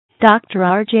Dr.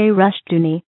 R.J.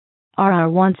 Rushdoony, RR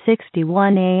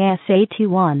 161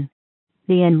 AS81.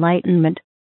 The Enlightenment.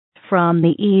 From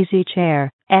the Easy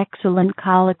Chair, excellent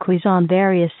colloquies on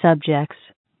various subjects.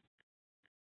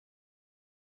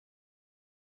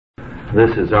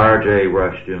 This is R.J.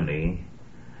 Rushdoony,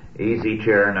 Easy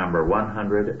Chair number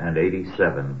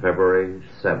 187, February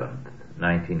 7th,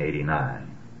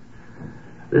 1989.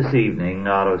 This evening,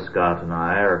 Otto Scott and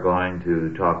I are going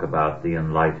to talk about the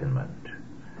Enlightenment.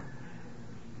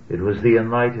 It was the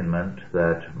Enlightenment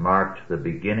that marked the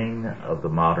beginning of the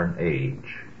modern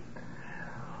age.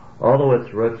 Although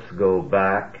its roots go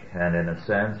back, and in a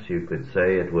sense you could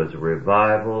say it was a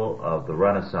revival of the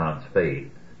Renaissance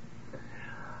faith,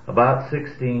 about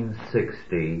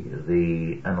 1660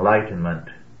 the Enlightenment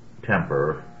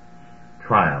temper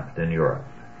triumphed in Europe,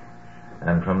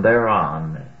 and from there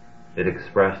on it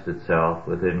expressed itself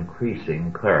with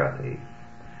increasing clarity.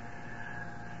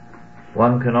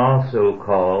 One can also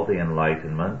call the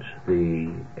Enlightenment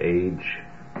the age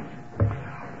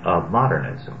of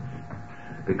modernism,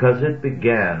 because it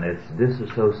began its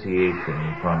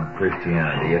disassociation from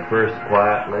Christianity, at first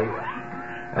quietly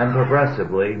and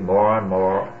progressively more and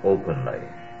more openly.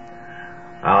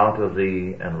 Out of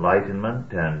the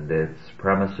Enlightenment and its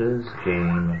premises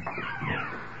came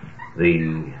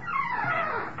the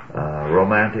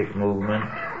Romantic movement,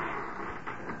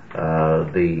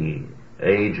 the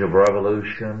Age of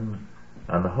Revolution,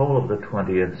 and the whole of the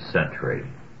 20th century.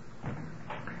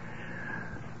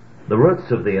 The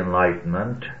roots of the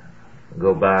Enlightenment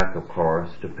go back, of course,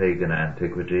 to pagan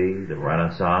antiquity. The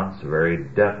Renaissance very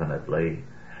definitely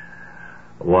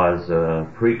was a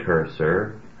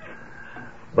precursor.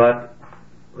 But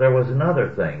there was another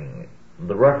thing.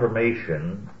 The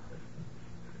Reformation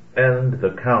and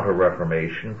the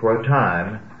Counter-Reformation for a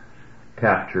time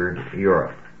captured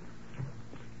Europe.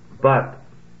 But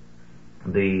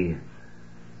the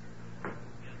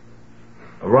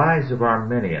rise of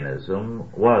Arminianism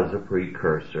was a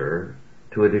precursor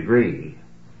to a degree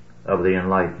of the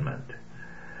Enlightenment,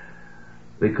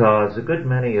 because a good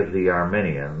many of the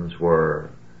Arminians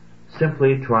were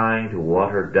simply trying to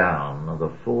water down the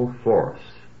full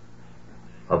force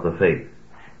of the faith.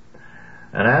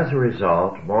 And as a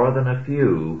result, more than a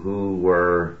few who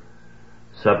were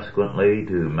subsequently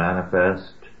to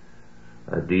manifest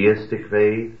a deistic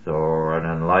faith or an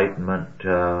Enlightenment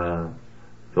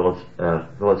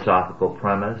philosophical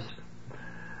premise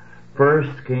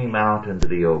first came out into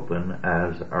the open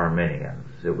as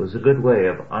Arminians. It was a good way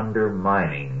of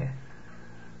undermining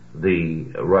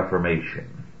the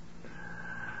Reformation.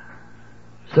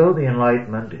 So the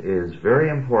Enlightenment is very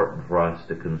important for us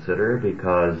to consider,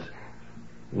 because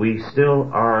we still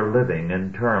are living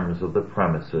in terms of the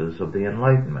premises of the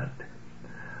Enlightenment.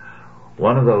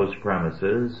 One of those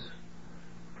premises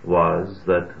was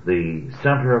that the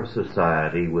center of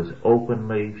society was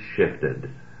openly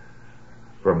shifted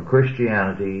from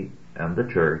Christianity and the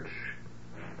church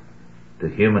to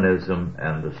humanism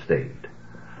and the state.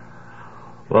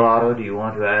 Well, Otto, do you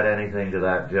want to add anything to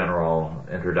that general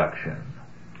introduction?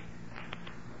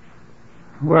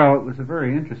 Well, it was a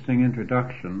very interesting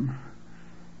introduction,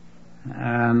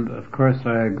 and of course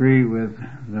I agree with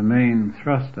the main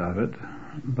thrust of it,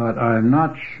 but I'm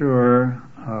not sure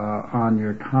on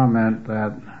your comment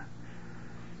that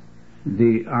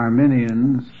the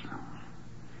Arminians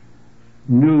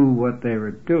knew what they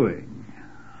were doing.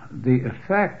 The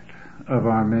effect of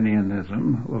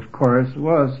Arminianism, of course,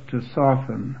 was to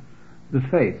soften the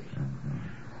faith.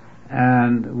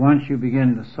 And once you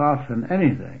begin to soften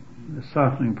anything, the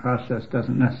softening process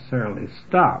doesn't necessarily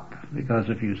stop, because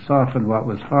if you soften what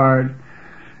was hard,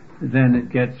 then it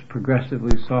gets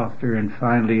progressively softer and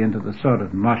finally into the sort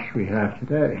of mush we have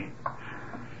today.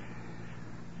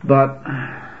 But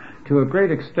to a great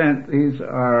extent, these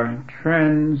are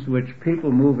trends which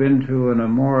people move into in a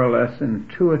more or less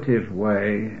intuitive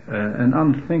way, an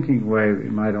unthinking way, we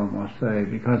might almost say,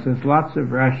 because there's lots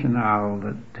of rationale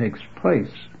that takes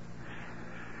place.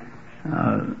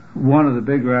 One of the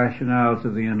big rationales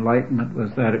of the Enlightenment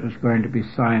was that it was going to be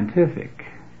scientific.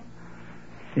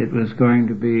 It was going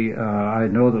to be, I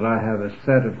know that I have a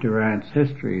set of Durant's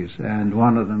histories, and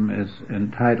one of them is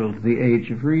entitled The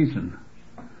Age of Reason,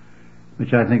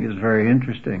 which I think is very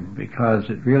interesting, because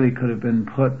it really could have been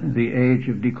put The Age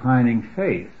of Declining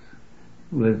Faith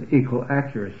with equal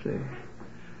accuracy.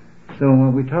 So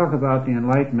when we talk about the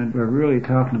Enlightenment, we're really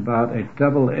talking about a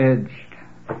double-edged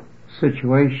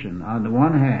situation. On the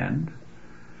one hand,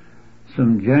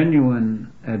 some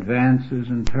genuine advances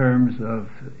in terms of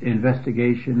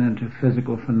investigation into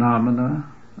physical phenomena,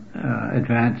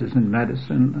 advances in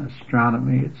medicine,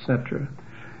 astronomy, etc.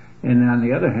 and on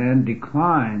the other hand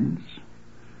declines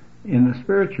in the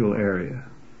spiritual area.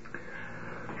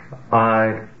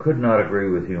 I could not agree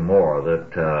with you more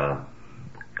that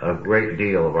a great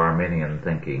deal of Arminian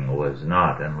thinking was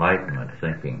not Enlightenment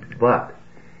thinking, but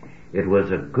it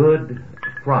was a good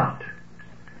front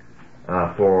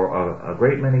for a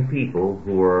great many people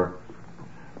who were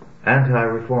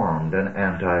anti-Reformed and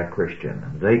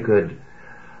anti-Christian. They could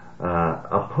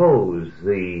oppose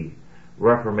the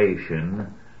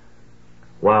Reformation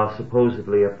while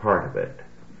supposedly a part of it.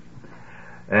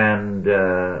 And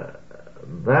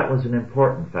that was an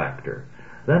important factor.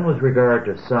 Then with regard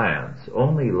to science,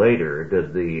 only later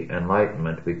did the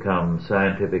Enlightenment become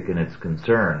scientific in its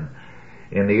concern.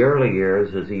 In the early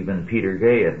years, as even Peter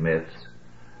Gay admits,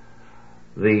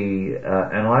 the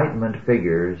Enlightenment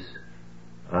figures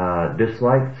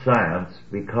disliked science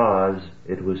because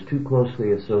it was too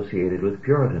closely associated with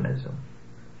Puritanism.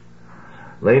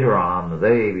 Later on,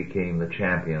 they became the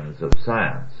champions of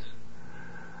science.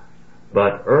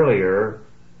 But earlier,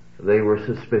 they were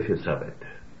suspicious of it.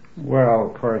 Well,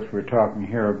 of course, we're talking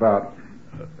here about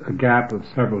a gap of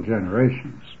several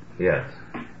generations. Yes.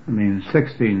 I mean,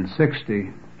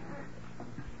 1660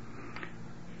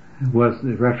 was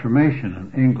the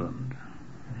Reformation in England,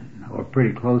 or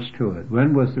pretty close to it.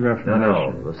 When was the Reformation?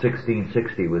 No, the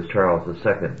 1660 was Charles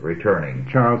II returning.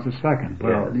 Charles II.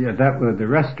 Well, yes. Yeah, that was the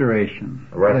Restoration.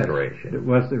 The Restoration. Yes, it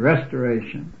was the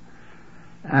Restoration.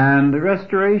 And the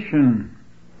Restoration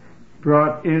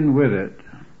brought in with it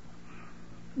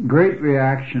great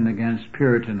reaction against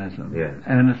Puritanism, yes,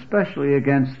 and especially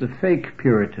against the fake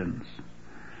Puritans.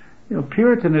 You know,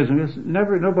 Puritanism is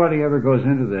nobody ever goes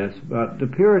into this, but the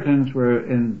Puritans were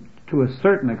to a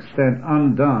certain extent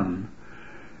undone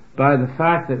by the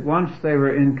fact that once they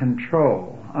were in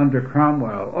control under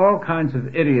Cromwell, all kinds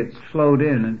of idiots flowed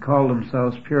in and called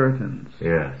themselves Puritans.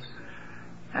 Yes.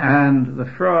 And the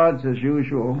frauds, as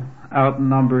usual,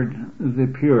 outnumbered the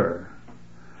pure.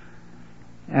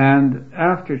 And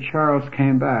after Charles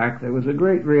came back, there was a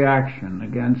great reaction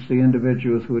against the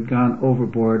individuals who had gone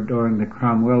overboard during the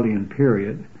Cromwellian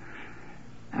period.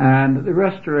 And the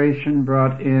Restoration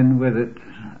brought in with it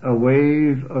a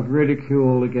wave of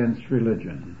ridicule against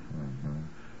religion.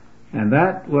 And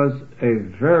that was a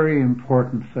very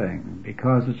important thing,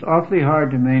 because it's awfully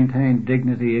hard to maintain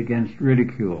dignity against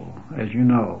ridicule, as you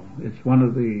know. It's one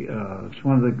of the,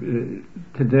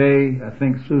 today, I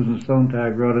think Susan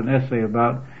Sontag wrote an essay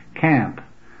about camp,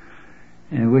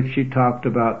 in which she talked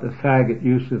about the faggot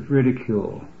use of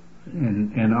ridicule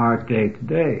in our day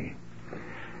today.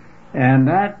 And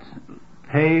that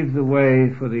paved the way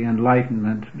for the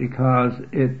Enlightenment, because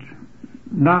it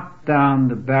knocked down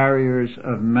the barriers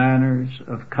of manners,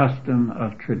 of custom,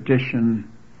 of tradition,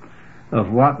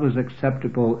 of what was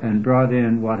acceptable, and brought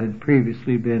in what had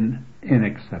previously been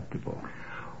unacceptable.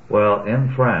 Well,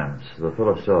 in France, the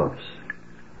philosophes,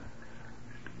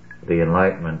 the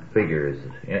Enlightenment figures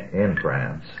in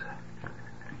France,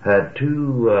 had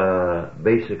two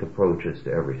basic approaches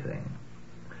to everything.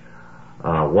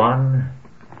 One,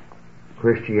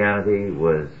 Christianity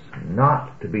was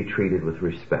not to be treated with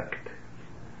respect.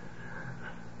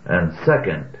 And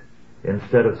second,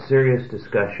 instead of serious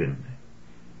discussion,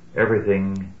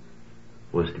 everything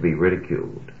was to be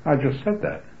ridiculed. I just said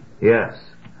that. Yes.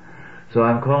 So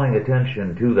I'm calling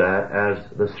attention to that as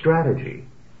the strategy.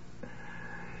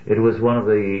 It was one of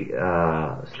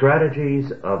the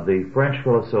strategies of the French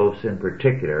philosophes in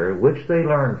particular, which they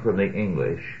learned from the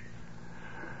English,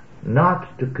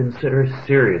 not to consider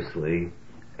seriously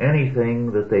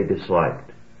anything that they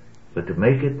disliked, but to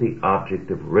make it the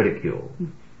object of ridicule.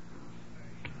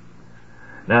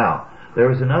 Now, there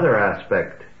was another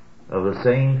aspect of the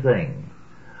same thing.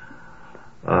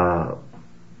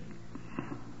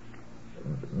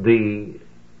 The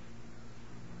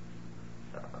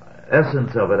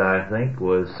essence of it, I think,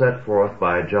 was set forth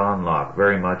by John Locke,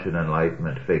 very much an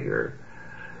Enlightenment figure,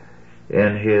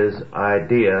 in his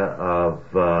idea of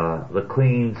the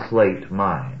clean slate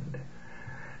mind,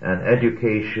 and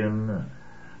education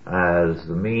as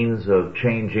the means of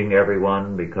changing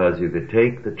everyone, because you could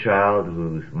take the child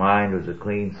whose mind was a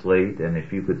clean slate, and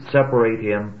if you could separate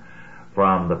him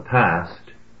from the past,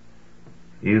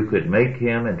 you could make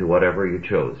him into whatever you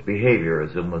chose.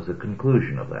 Behaviorism was the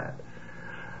conclusion of that.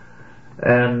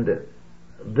 And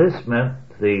this meant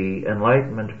the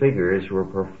Enlightenment figures were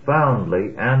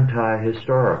profoundly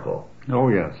anti-historical. Oh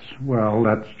yes, well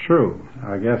that's true.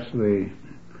 I guess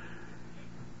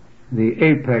the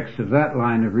apex of that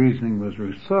line of reasoning was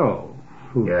Rousseau,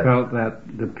 who yes. felt that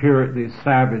the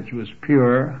savage was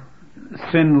pure,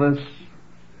 sinless,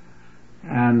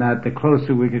 and that the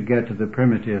closer we could get to the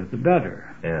primitive, the better.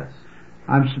 Yes.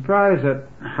 I'm surprised at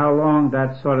how long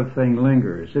that sort of thing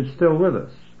lingers. It's still with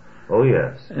us. Oh,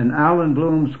 yes. In Alan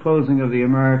Bloom's Closing of the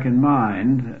American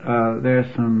Mind,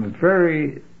 there's some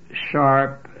very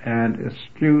sharp and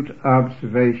astute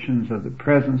observations of the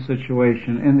present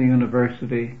situation in the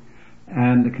university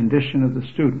and the condition of the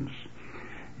students.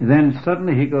 And then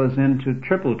suddenly he goes into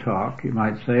triple talk, you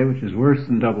might say, which is worse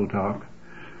than double talk,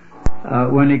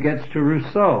 when he gets to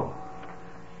Rousseau.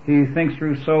 He thinks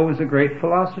Rousseau is a great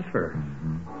philosopher.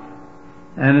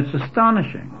 And it's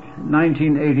astonishing,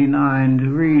 1989, to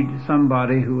read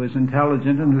somebody who is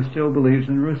intelligent and who still believes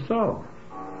in Rousseau.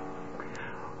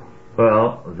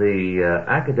 Well, the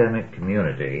academic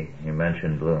community, you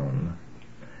mentioned Bloom,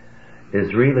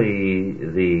 is really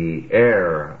the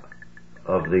heir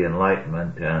of the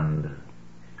Enlightenment and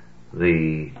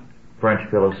the French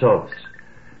philosophes,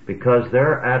 because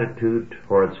their attitude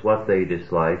towards what they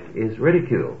dislike is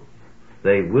ridicule.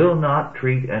 They will not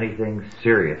treat anything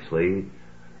seriously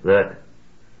that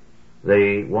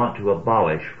they want to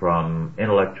abolish from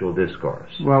intellectual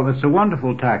discourse. Well, it's a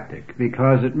wonderful tactic,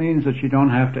 because it means that you don't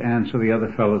have to answer the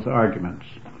other fellow's arguments.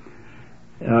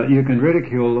 You can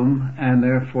ridicule them, and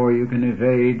therefore you can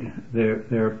evade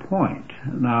their point.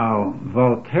 Now,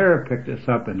 Voltaire picked this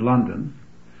up in London,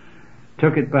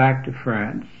 took it back to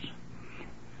France,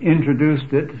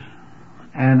 introduced it,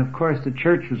 and of course the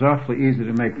church was awfully easy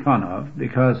to make fun of,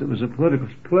 because it was a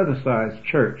politicized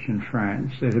church in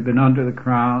France. It had been under the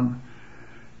crown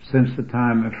since the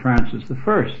time of Francis I,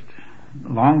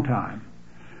 a long time.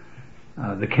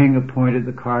 The king appointed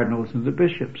the cardinals and the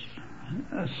bishops.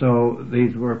 So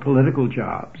these were political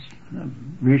jobs.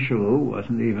 Richelieu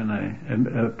wasn't even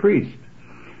a priest.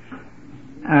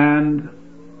 And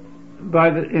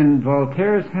in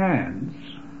Voltaire's hands,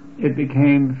 it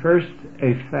became first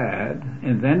a fad,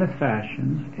 and then a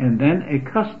fashion, and then a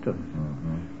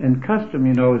custom. And custom,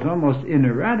 you know, is almost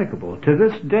ineradicable. To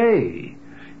this day,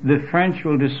 the French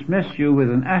will dismiss you with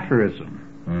an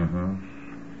aphorism.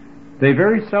 They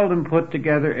very seldom put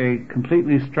together a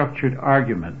completely structured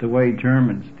argument the way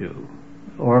Germans do,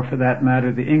 or for that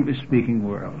matter, the English-speaking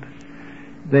world.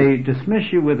 They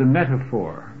dismiss you with a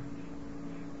metaphor.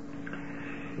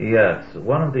 Yes,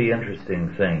 one of the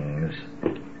interesting things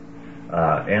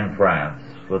in France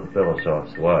with the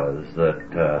philosophes was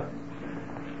that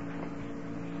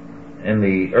in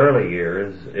the early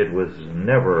years it was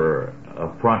never a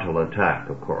frontal attack,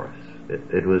 of course.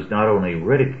 It was not only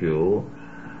ridicule,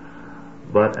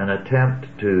 but an attempt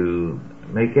to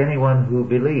make anyone who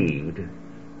believed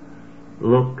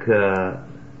look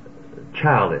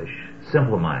childish,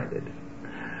 simple-minded.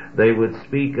 They would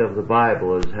speak of the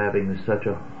Bible as having such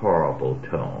a horrible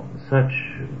tone, such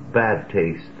bad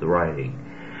taste, the writing,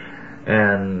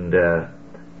 and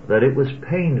that it was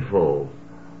painful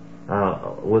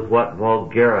with what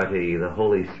vulgarity the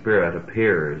Holy Spirit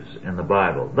appears in the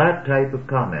Bible. That type of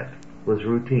comment was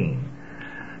routine,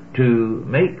 to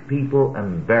make people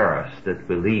embarrassed at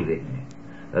believing,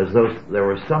 as though there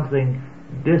was something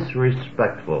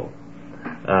disrespectful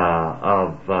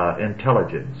of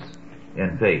intelligence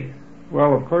in faith.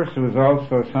 Well, of course, there was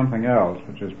also something else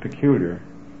which is peculiar.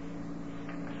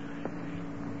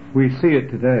 We see it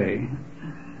today.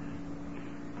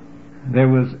 There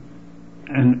was,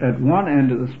 at one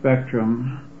end of the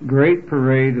spectrum, great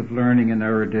parade of learning and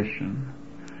erudition,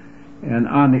 and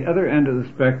on the other end of the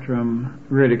spectrum,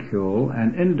 ridicule,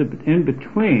 and in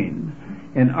between,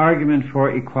 an argument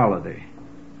for equality.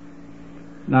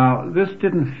 Now, this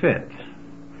didn't fit.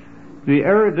 The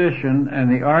erudition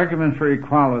and the argument for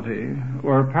equality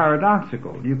were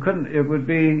paradoxical. You couldn't, it would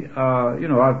be,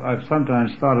 I've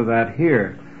sometimes thought of that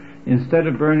here. Instead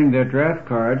of burning their draft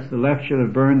cards, the left should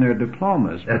have burned their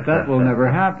diplomas, but that will never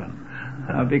happen,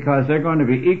 because they're going to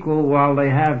be equal while they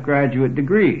have graduate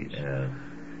degrees. Yes.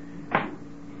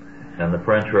 And the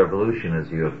French Revolution, as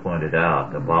you have pointed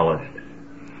out, abolished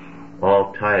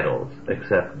all titles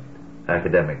except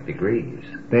academic degrees.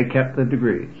 They kept the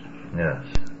degrees. Yes.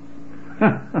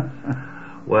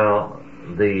 Well,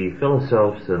 the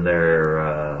philosophes and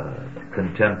their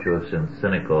contemptuous and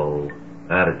cynical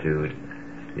attitude,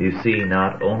 you see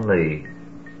not only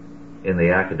in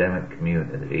the academic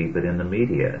community, but in the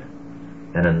media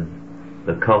and in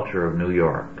the culture of New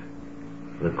York.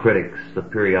 The critics, the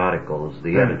periodicals,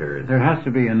 the editors. There has to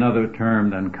be another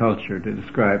term than culture to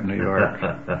describe New York.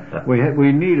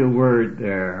 We need a word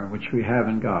there, which we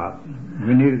haven't got.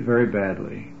 We need it very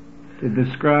badly, to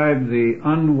describe the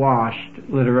unwashed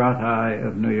literati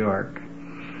of New York.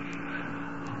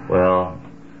 Well,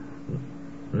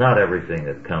 not everything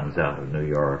that comes out of New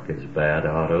York is bad,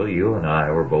 Otto. You and I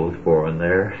were both born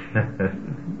there.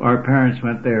 Our parents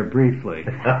went there briefly.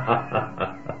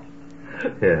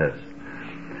 Yes.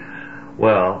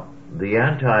 Well, the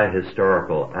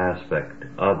anti-historical aspect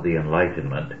of the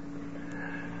Enlightenment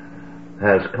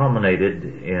has culminated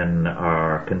in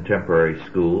our contemporary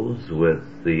schools with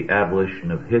the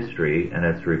abolition of history and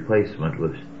its replacement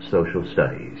with social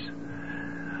studies.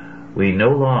 We no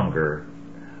longer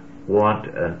want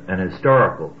an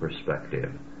historical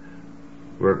perspective.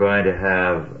 We're going to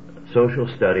have social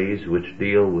studies which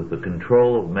deal with the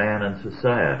control of man and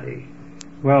society.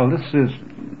 Well, this is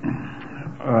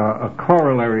a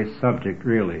corollary subject,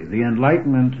 really. The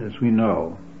Enlightenment, as we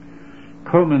know,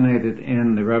 culminated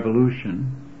in the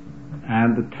Revolution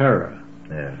and the Terror.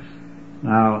 Yes.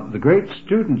 Now, the great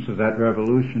students of that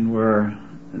revolution were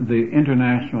the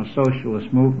International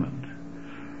Socialist Movement,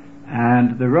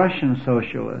 and the Russian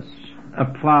socialists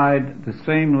applied the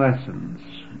same lessons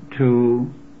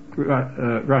to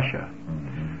Russia,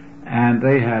 and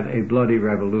they had a bloody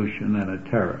revolution and a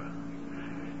terror.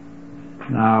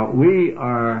 Now, we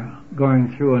are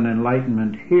going through an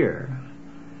enlightenment here,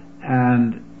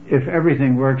 and if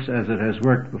everything works as it has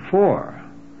worked before,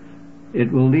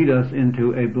 it will lead us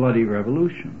into a bloody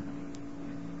revolution.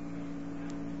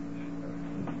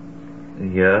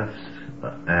 Yes,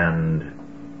 and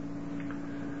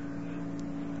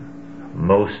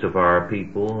most of our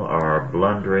people are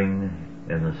blundering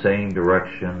in the same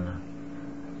direction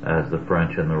as the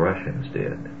French and the Russians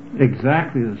did.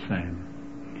 Exactly the same.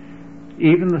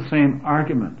 Even the same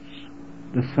arguments,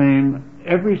 the same,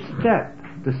 every step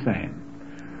the same.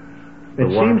 It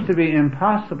seems to be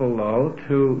impossible, though,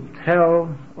 to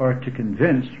tell, or to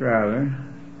convince, rather,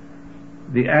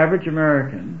 the average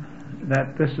American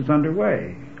that this is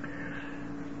underway.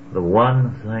 The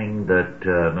one thing that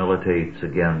militates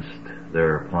against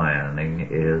their planning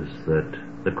is that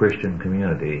the Christian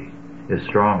community is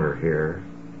stronger here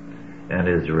and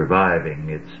is reviving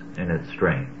in its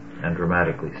strength, and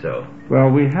dramatically so. Well,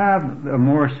 we have a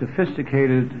more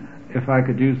sophisticated, if I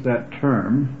could use that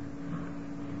term,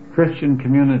 Christian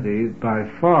community by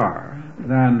far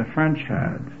than the French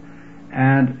had,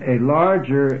 and a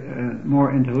larger,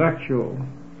 more intellectual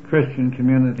Christian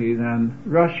community than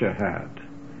Russia had.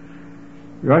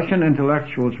 Russian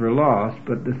intellectuals were lost,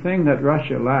 but the thing that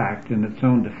Russia lacked in its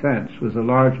own defense was a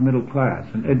large middle class,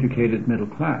 an educated middle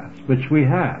class, which we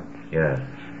have. Yes.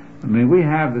 I mean, we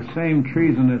have the same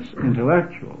treasonous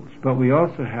intellectuals, but we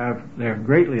also have, they're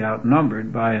greatly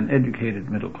outnumbered by an educated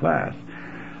middle class.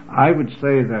 I would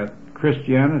say that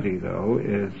Christianity, though,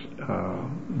 is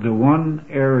the one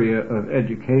area of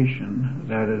education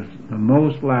that is the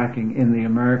most lacking in the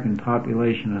American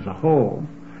population as a whole,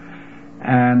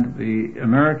 and the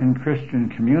American Christian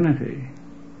community,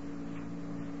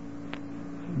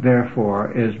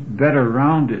 therefore, is better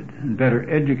rounded and better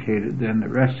educated than the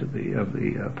rest of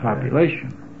the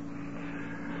population.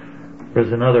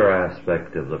 There's another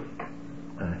aspect of the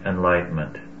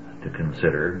Enlightenment to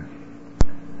consider.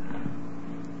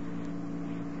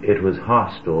 It was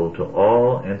hostile to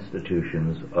all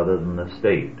institutions other than the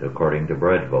state, according to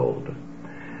Bredvold.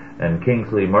 And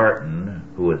Kingsley Martin,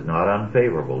 who was not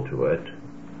unfavorable to it,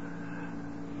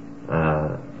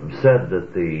 said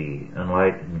that the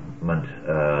Enlightenment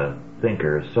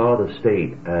thinkers saw the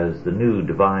state as the new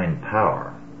divine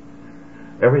power.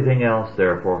 Everything else,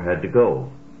 therefore, had to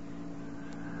go.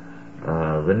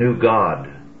 The new God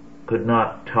could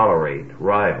not tolerate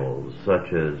rivals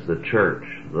such as the church,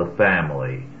 the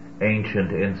family,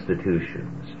 ancient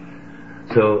institutions.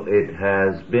 So it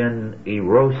has been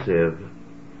erosive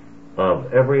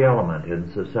of every element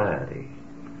in society.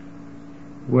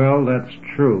 Well, that's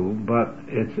true, but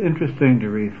it's interesting to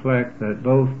reflect that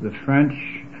both the French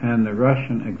and the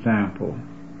Russian example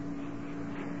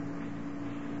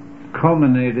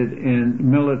culminated in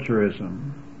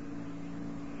militarism,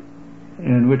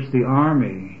 in which the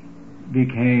army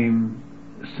became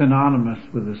synonymous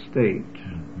with the state.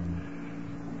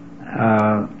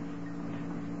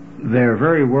 They're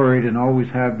very worried, and always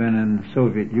have been in the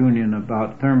Soviet Union,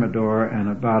 about Thermidor and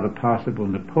about a possible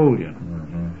Napoleon.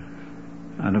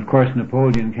 And of course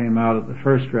Napoleon came out of the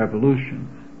first revolution.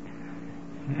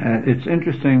 It's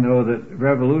interesting, though, that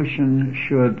revolution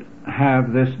should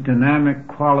have this dynamic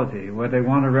quality where they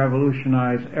want to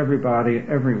revolutionize everybody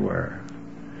everywhere.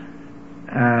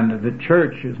 And the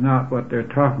church is not what they're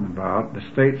talking about, the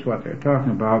state's what they're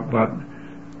talking about, but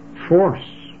force,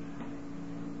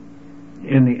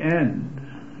 in the end,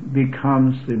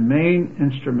 becomes the main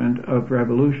instrument of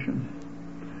revolution.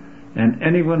 And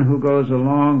anyone who goes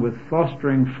along with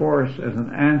fostering force as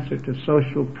an answer to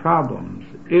social problems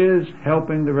is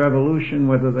helping the revolution,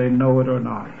 whether they know it or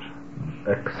not.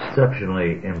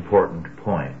 Exceptionally important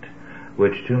point.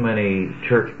 which too many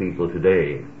church people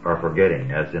today are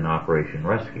forgetting, as in Operation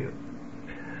Rescue.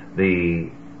 The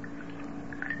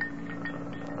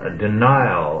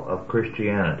denial of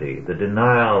Christianity, the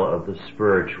denial of the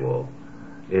spiritual,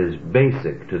 is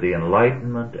basic to the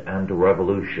Enlightenment and to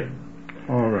revolution.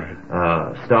 All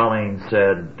right. Stalin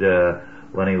said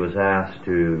when he was asked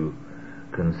to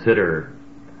consider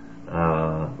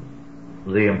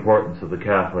the importance of the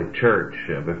Catholic Church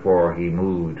before he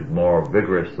moved more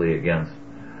vigorously against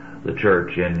the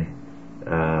Church in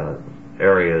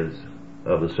areas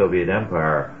of the Soviet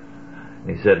Empire,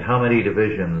 he said, "How many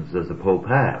divisions does the Pope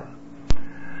have?"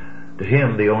 To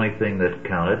him, the only thing that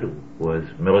counted was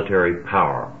military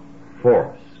power,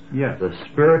 force. Yes. The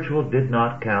spiritual did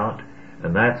not count,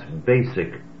 and that's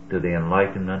basic to the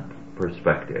Enlightenment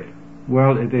perspective.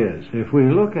 Well, it is. If we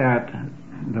look at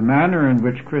the manner in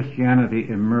which Christianity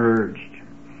emerged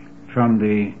from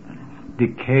the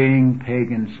decaying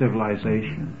pagan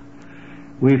civilization,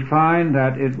 we find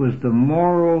that it was the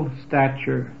moral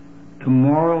stature, the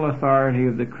moral authority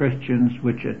of the Christians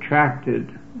which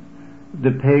attracted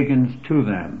the pagans to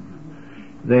them.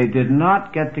 They did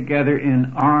not get together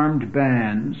in armed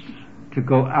bands to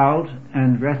go out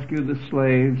and rescue the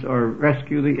slaves or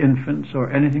rescue the infants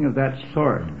or anything of that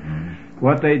sort.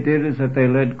 What they did is that they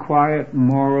led quiet,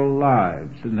 moral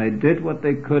lives, and they did what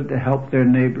they could to help their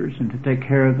neighbors and to take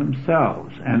care of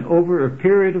themselves. And over a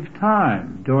period of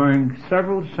time, during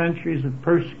several centuries of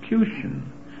persecution,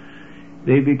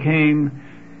 they became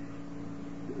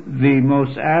the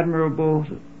most admirable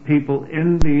people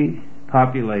in the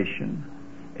population.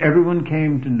 Everyone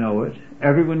came to know it,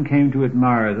 everyone came to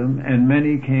admire them, and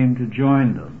many came to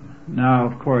join them. Now,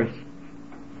 of course,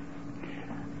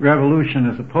 revolution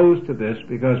is opposed to this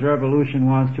because revolution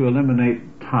wants to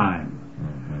eliminate time.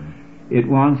 It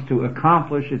wants to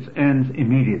accomplish its ends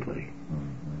immediately.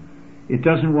 It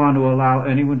doesn't want to allow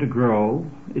anyone to grow.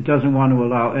 It doesn't want to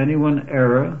allow anyone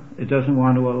error. It doesn't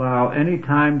want to allow any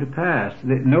time to pass.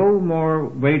 No more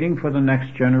waiting for the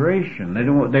next generation.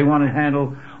 They want to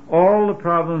handle all the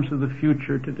problems of the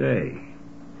future today.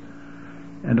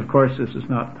 And of course this is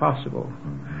not possible.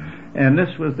 And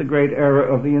this was the great era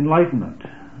of the Enlightenment.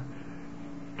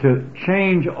 To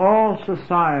change all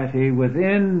society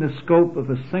within the scope of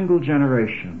a single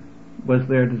generation was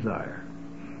their desire.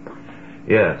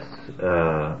 Yes,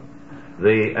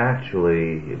 they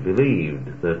actually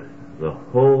believed that the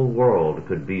whole world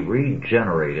could be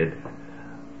regenerated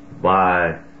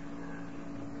by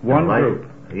one group.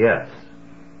 Yes,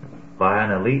 by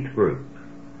an elite group.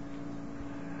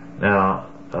 Now,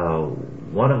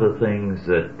 one of the things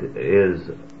that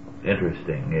is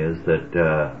interesting is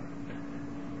that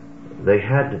they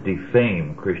had to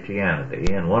defame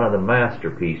Christianity, and one of the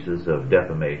masterpieces of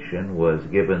defamation was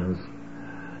Gibbon's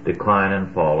Decline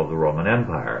and Fall of the Roman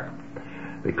Empire,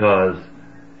 because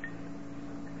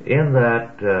in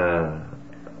that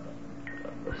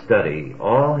study,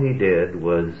 all he did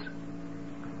was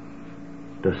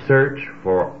to search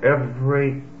for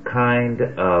every kind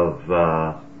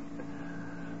of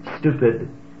stupid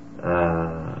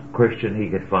Christian he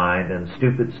could find and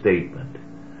stupid statement.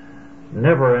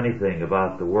 Never anything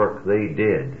about the work they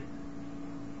did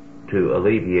to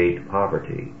alleviate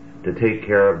poverty, to take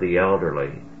care of the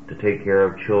elderly, to take care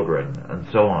of children, and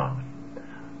so on.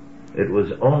 It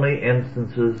was only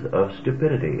instances of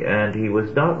stupidity, and he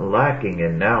was not lacking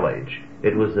in knowledge.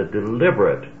 It was a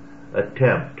deliberate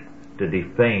attempt to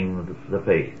defame the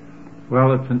faith.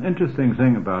 Well, it's an interesting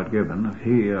thing about Gibbon.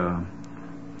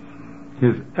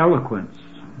 His eloquence,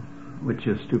 which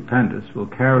is stupendous, will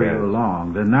carry you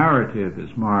along. The narrative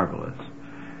is marvelous.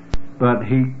 But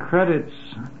he credits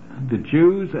the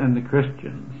Jews and the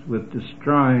Christians with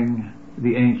destroying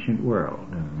the ancient world.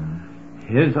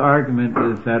 His argument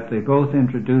is that they both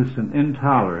introduced an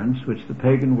intolerance which the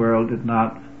pagan world did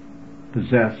not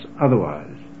possess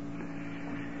otherwise.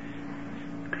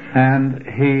 And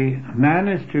he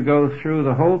managed to go through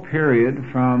the whole period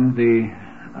from the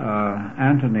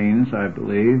Antonines, I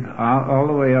believe, all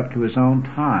the way up to his own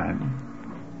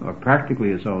time, or practically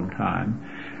his own time,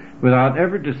 without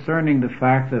ever discerning the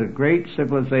fact that a great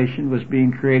civilization was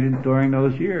being created during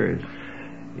those years.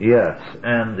 Yes,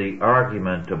 and the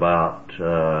argument about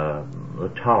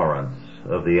the tolerance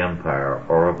of the empire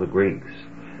or of the Greeks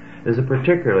is a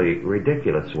particularly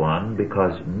ridiculous one,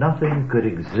 because nothing could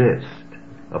exist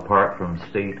apart from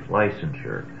state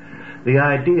licensure. The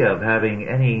idea of having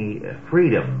any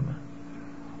freedom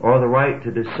or the right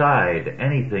to decide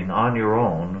anything on your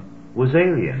own was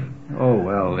alien. Oh,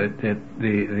 well,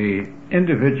 the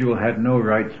individual had no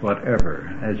rights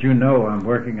whatever. As you know, I'm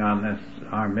working on this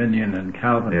Arminian and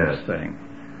Calvinist thing.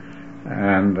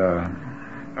 And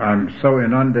I'm so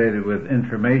inundated with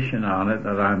information on it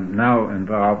that I'm now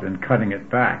involved in cutting it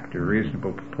back to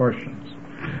reasonable proportions.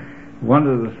 One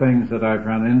of the things that I've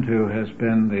run into has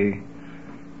been the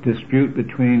dispute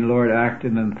between Lord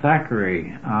Acton and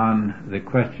Thackeray on the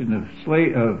question of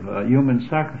human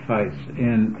sacrifice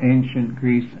in ancient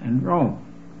Greece and Rome.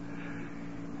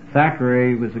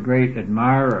 Thackeray was a great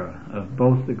admirer of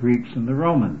both the Greeks and the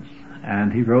Romans,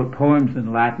 and he wrote poems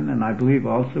in Latin and I believe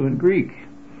also in Greek,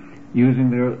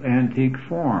 using their antique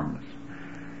forms.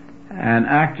 And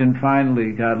Acton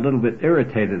finally got a little bit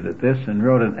irritated at this and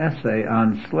wrote an essay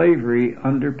on slavery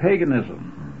under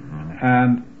paganism.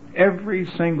 And every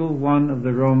single one of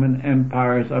the Roman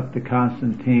empires up to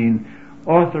Constantine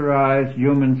authorized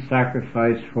human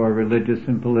sacrifice for religious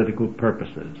and political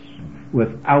purposes,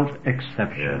 without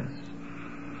exception. Yes.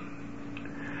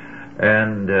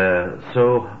 And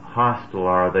so hostile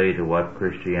are they to what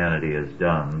Christianity has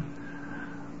done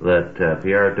that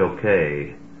Pierre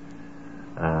Doquet,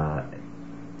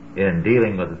 in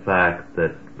dealing with the fact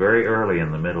that very early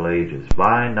in the Middle Ages,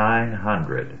 by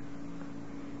 900,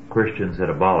 Christians had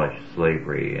abolished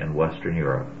slavery in Western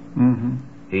Europe. Mm-hmm.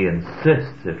 He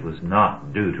insists it was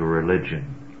not due to religion.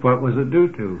 What was it due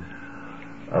to?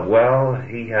 Well,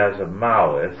 he has a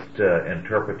Maoist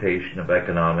interpretation of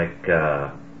economic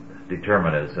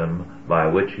determinism by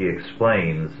which he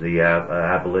explains the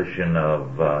abolition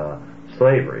of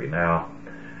slavery. Now,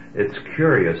 it's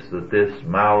curious that this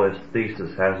Maoist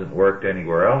thesis hasn't worked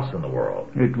anywhere else in the world.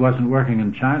 It wasn't working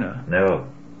in China. No.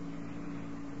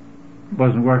 It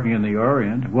wasn't working in the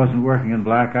Orient. It wasn't working in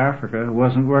Black Africa. It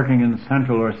wasn't working in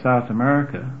Central or South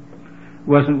America. It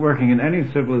wasn't working in any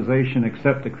civilization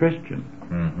except the Christian.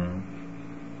 Mm-hmm.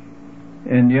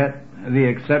 And yet, the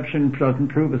exception doesn't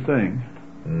prove a thing.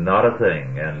 Not a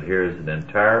thing. And here's an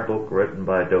entire book written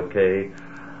by Doquet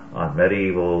on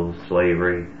medieval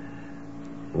slavery,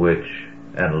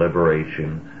 and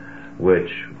liberation,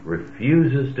 which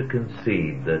refuses to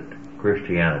concede that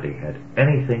Christianity had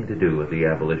anything to do with the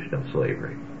abolition of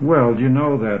slavery. Well, you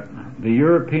know that the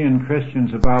European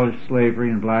Christians abolished slavery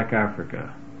in Black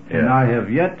Africa, and I have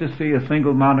yet to see a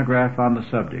single monograph on the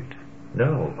subject.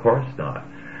 No, of course not.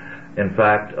 In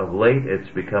fact, of late it's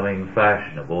becoming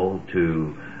fashionable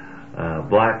to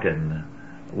blacken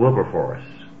Wilberforce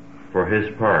for his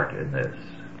part in this.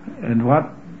 And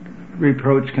what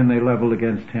reproach can they level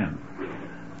against him?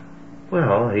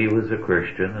 Well, he was a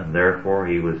Christian, and therefore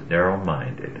he was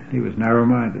narrow-minded. He was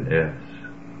narrow-minded. Yes.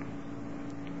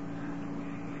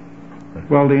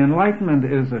 Well, the Enlightenment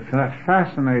is a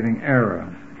fascinating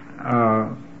era.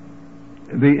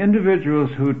 The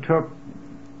individuals who took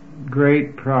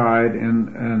great pride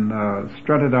and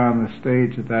strutted on the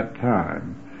stage at that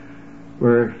time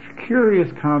were a curious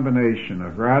combination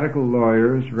of radical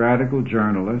lawyers, radical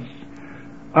journalists,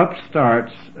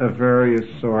 upstarts of various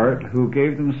sort who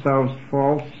gave themselves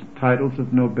false titles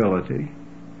of nobility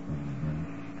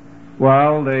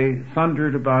while they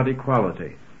thundered about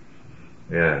equality.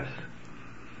 Yes.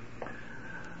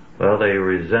 Well, they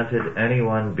resented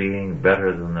anyone being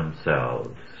better than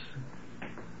themselves,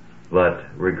 but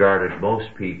regarded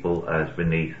most people as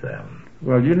beneath them.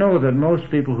 Well, you know that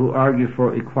most people who argue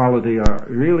for equality are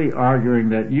really arguing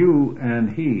that you and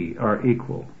he are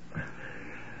equal.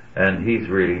 And he's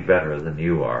really better than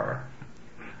you are.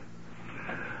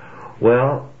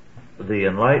 Well, the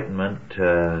Enlightenment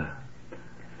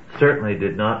certainly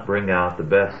did not bring out the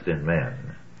best in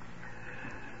men.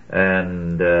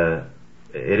 And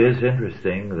it is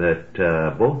interesting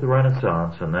that both the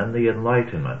Renaissance and then the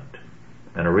Enlightenment,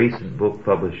 and a recent book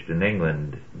published in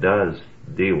England does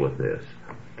deal with this,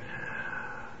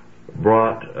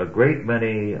 brought a great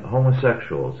many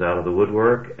homosexuals out of the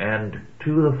woodwork and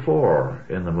to the fore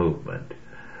in the movement.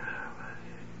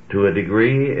 To a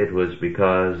degree, it was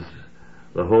because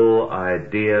the whole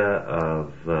idea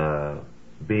of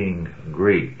being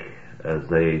Greek, as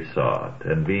they saw it,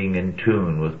 and being in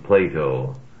tune with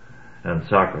Plato and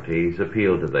Socrates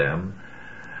appealed to them,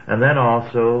 and then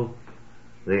also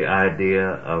the idea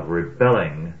of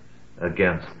rebelling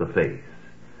against the faith.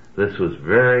 This was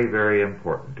very, very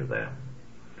important to them.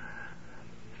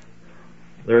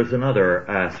 There's another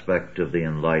aspect of the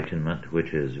Enlightenment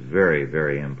which is very,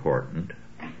 very important.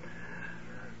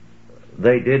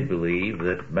 They did believe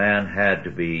that man had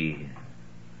to be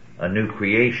a new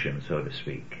creation, so to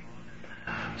speak.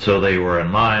 So they were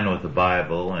in line with the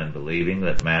Bible and believing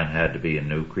that man had to be a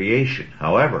new creation.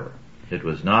 However, it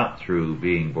was not through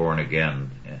being born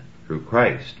again through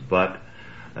Christ, but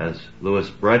as Louis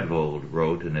Bredvold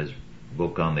wrote in his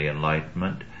book on the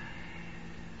Enlightenment,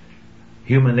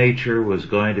 human nature was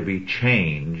going to be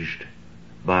changed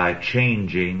by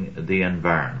changing the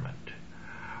environment.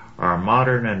 Our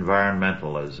modern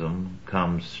environmentalism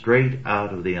comes straight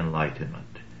out of the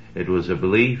Enlightenment. It was a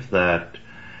belief that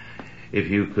if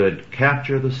you could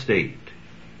capture the state,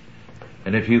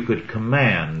 and if you could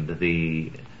command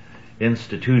the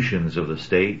institutions of the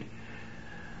state,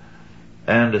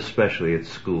 and especially its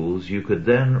schools, you could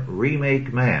then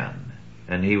remake man,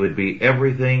 and he would be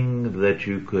everything that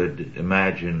you could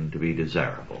imagine to be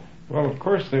desirable. Well, of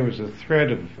course, there was a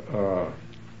thread of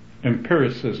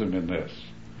empiricism in this.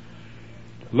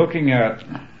 Looking at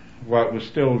what was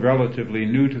still relatively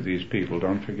new to these people,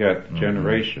 don't forget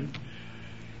generation,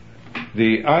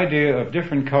 the idea of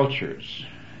different cultures,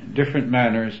 different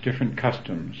manners, different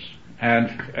customs,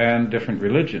 and different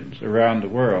religions around the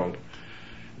world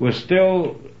was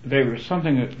still, they were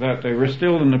something that they were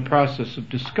still in the process of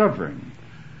discovering.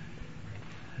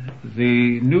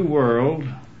 The New World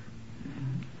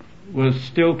was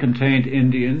still contained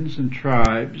Indians and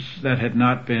tribes that had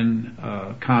not been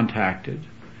contacted.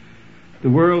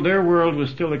 Their world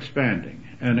was still expanding,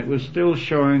 and it was still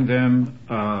showing them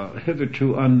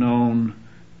hitherto unknown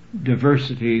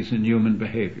diversities in human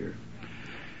behavior.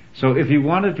 So if you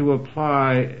wanted to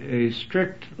apply a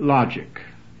strict logic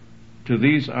to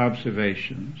these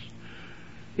observations,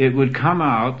 it would come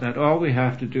out that all we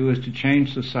have to do is to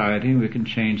change society and we can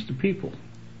change the people.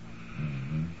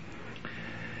 Mm-hmm.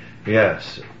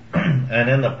 Yes. And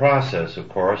in the process, of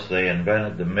course, they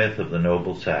invented the myth of the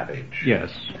noble savage. Yes,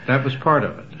 that was part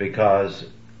of it. Because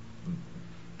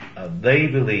they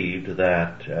believed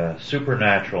that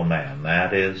supernatural man,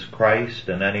 that is Christ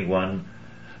and anyone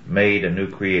made a new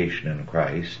creation in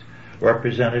Christ,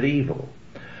 represented evil.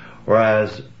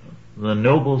 Whereas the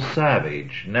noble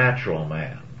savage, natural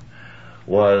man,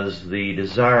 was the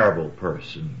desirable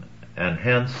person, and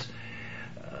hence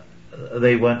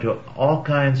they went to all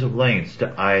kinds of lengths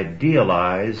to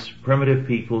idealize primitive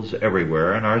peoples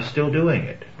everywhere and are still doing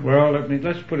it. Well,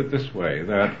 let's put it this way,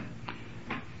 that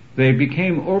they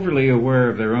became overly aware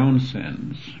of their own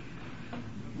sins.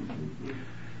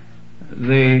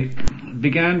 They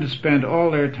began to spend all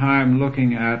their time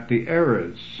looking at the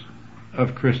errors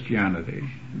of Christianity,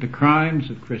 the crimes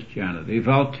of Christianity.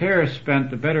 Voltaire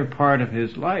spent the better part of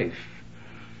his life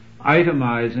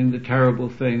itemizing the terrible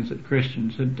things that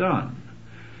Christians had done.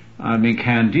 I mean,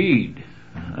 Candide,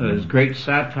 his great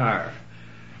satire,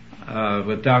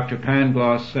 with Dr.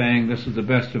 Pangloss saying, this is the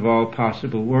best of all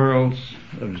possible worlds.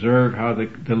 Observe how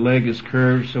the leg is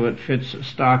curved so it fits a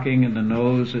stocking, and the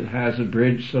nose, it has a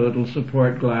bridge so it'll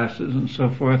support glasses, and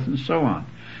so forth and so on.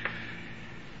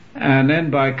 And then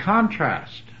by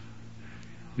contrast,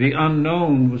 the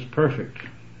unknown was perfect.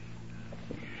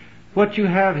 What you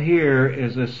have here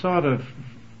is a sort of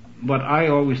what I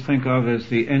always think of as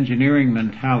the engineering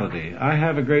mentality. I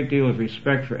have a great deal of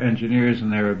respect for engineers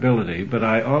and their ability, but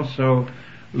I also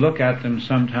look at them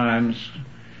sometimes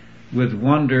with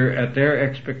wonder at their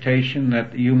expectation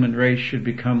that the human race should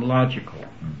become logical.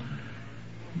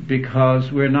 Because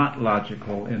we're not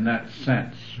logical in that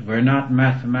sense. We're not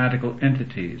mathematical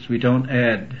entities. We don't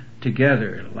add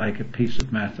together like a piece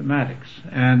of mathematics.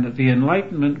 And the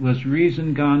Enlightenment was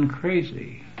reason gone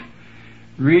crazy.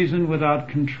 Reason without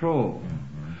control.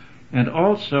 And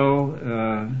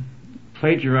also,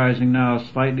 plagiarizing now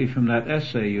slightly from that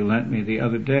essay you lent me the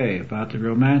other day about the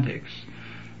Romantics,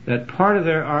 that part of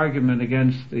their argument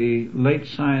against the late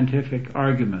scientific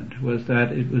argument was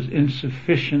that it was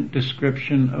insufficient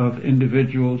description of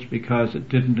individuals because it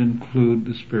didn't include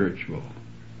the spiritual.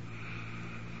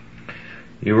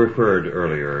 You referred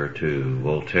earlier to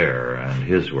Voltaire and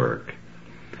his work.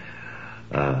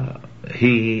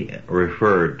 He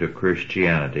referred to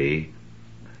Christianity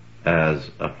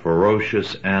as a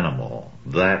ferocious animal,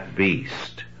 that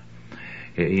beast.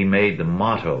 He made the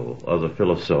motto of the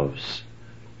philosophes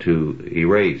to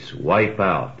erase, wipe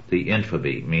out the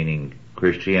infamy, meaning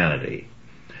Christianity.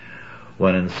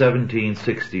 When in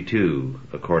 1762,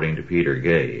 according to Peter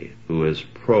Gay, who is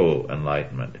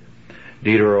pro-Enlightenment,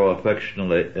 Diderot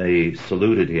affectionately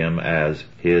saluted him as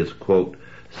his, quote,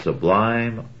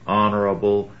 sublime,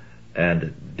 honorable,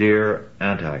 and dear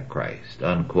Antichrist,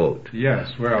 unquote.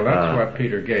 Yes, well, that's what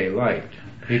Peter Gay liked.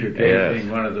 Peter Gay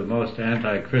being one of the most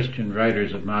anti-Christian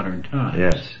writers of modern times.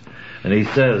 Yes. And he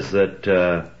says that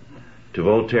to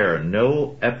Voltaire,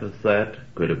 no epithet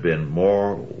could have been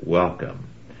more welcome.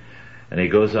 And he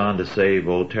goes on to say,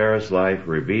 Voltaire's life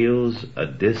reveals a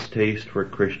distaste for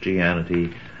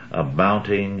Christianity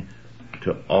amounting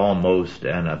to almost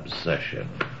an obsession.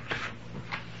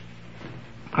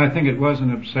 I think it was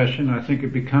an obsession. I think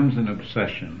it becomes an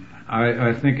obsession.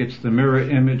 I think it's the mirror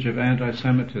image of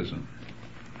anti-Semitism.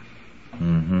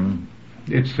 Mm-hmm.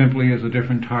 It simply is a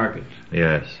different target.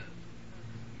 Yes.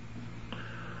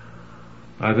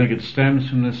 I think it stems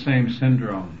from the same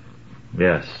syndrome.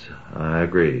 Yes, I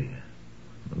agree,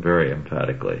 very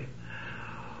emphatically.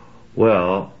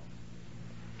 Well,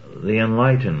 the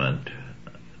Enlightenment,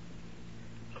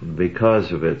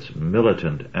 because of its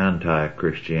militant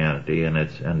anti-Christianity and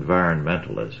its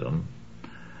environmentalism,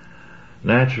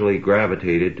 naturally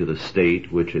gravitated to the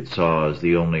state, which it saw as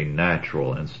the only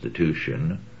natural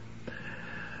institution,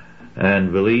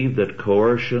 and believed that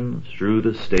coercion through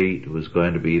the state was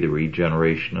going to be the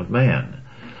regeneration of man.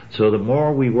 So the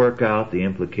more we work out the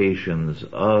implications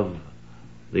of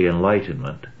the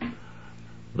Enlightenment,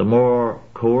 the more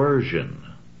coercion,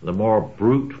 the more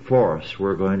brute force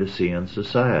we're going to see in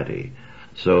society.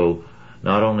 So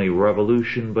not only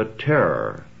revolution but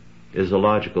terror is a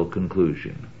logical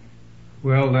conclusion.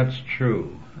 Well, that's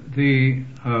true.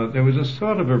 There was a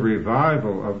sort of a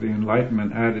revival of the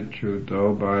Enlightenment attitude,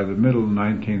 though, by the middle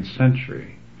 19th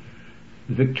century.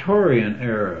 The Victorian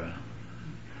era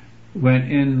went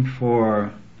in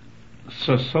for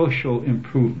social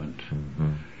improvement.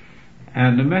 Mm-hmm.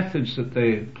 And the methods that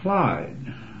they applied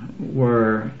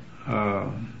were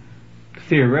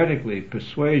theoretically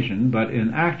persuasion, but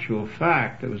in actual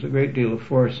fact there was a great deal of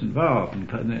force involved in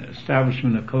the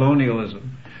establishment of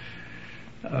colonialism.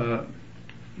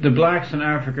 The blacks in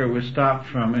Africa were stopped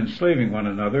from enslaving one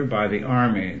another by the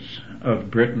armies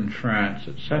of Britain, France,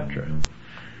 etc.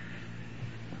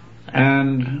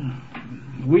 And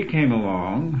we came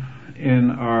along in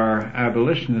our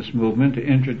abolitionist movement to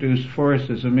introduce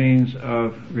force as a means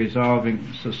of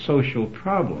resolving social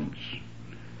problems.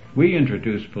 We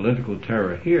introduced political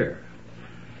terror here,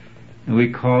 and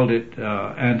we called it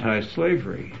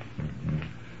anti-slavery.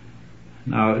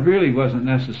 Now, it really wasn't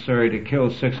necessary to kill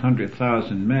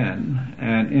 600,000 men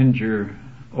and injure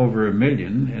over 1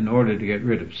 million in order to get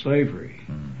rid of slavery.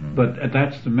 Mm-hmm. But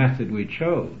that's the method we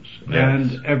chose. Yes.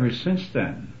 And ever since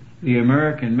then, the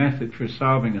American method for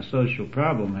solving a social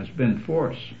problem has been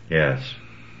force. Yes.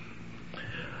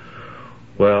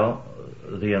 Well,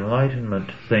 the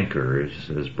Enlightenment thinkers,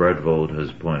 as Bredevold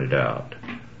has pointed out,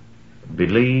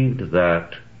 believed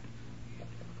that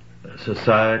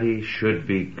society should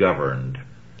be governed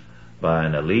by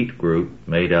an elite group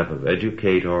made up of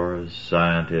educators,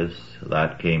 scientists,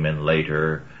 that came in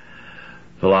later,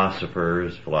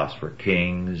 philosophers, philosopher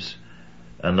kings,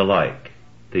 and the like,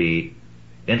 the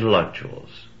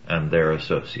intellectuals and their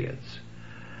associates.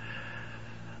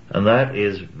 And that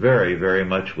is very, very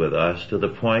much with us, to the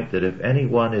point that if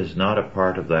anyone is not a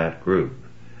part of that group,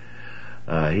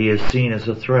 he is seen as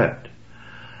a threat.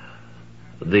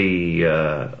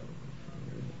 The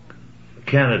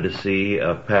candidacy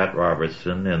of Pat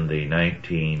Robertson in the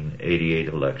 1988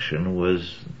 election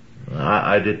was,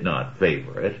 I did not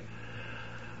favor it,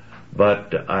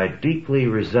 but I deeply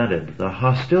resented the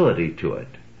hostility to it.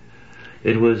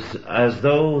 It was as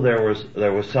though there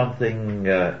was something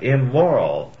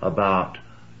immoral about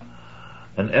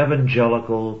an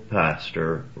evangelical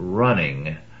pastor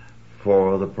running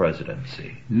for the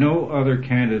presidency. No other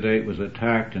candidate was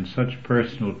attacked in such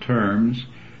personal terms,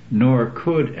 nor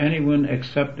could anyone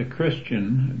except a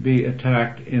Christian be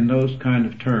attacked in those kind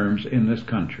of terms in this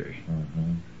country.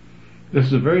 Mm-hmm. This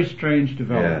is a very strange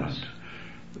development. Yes.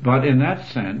 But in that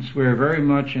sense, we're very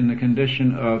much in the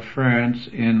condition of France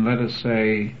in, let us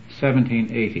say,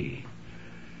 1780.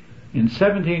 In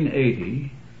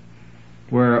 1780,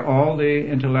 where all the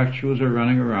intellectuals are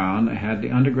running around, they had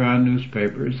the underground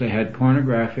newspapers, they had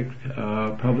pornographic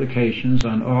publications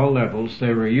on all levels,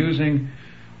 they were using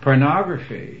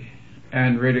pornography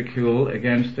and ridicule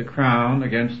against the crown,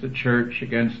 against the church,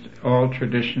 against all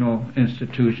traditional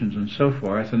institutions and so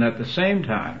forth, and at the same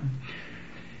time,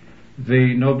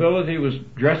 the nobility was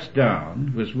dressed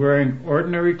down, was wearing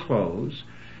ordinary clothes,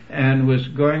 and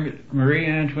Marie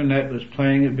Antoinette was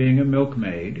playing at being a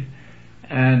milkmaid,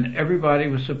 and everybody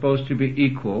was supposed to be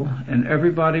equal, and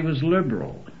everybody was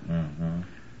liberal. Mm-hmm.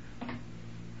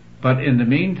 But in the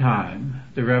meantime,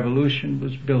 the revolution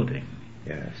was building.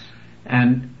 Yes.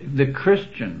 And the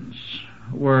Christians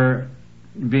were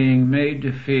being made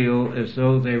to feel as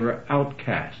though they were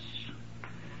outcasts.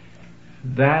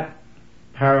 That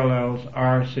parallels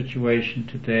our situation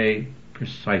today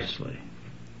precisely.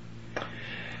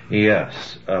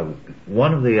 Yes.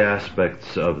 One of the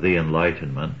aspects of the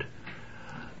Enlightenment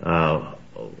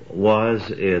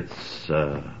was its,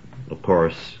 of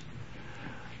course,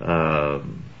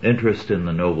 interest in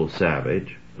the noble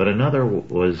savage, but another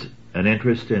was an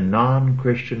interest in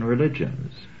non-Christian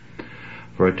religions.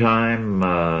 For a time,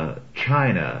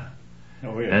 China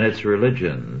and its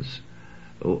religions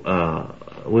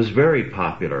was very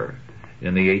popular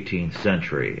in the 18th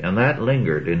century, and that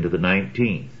lingered into the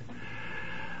 19th.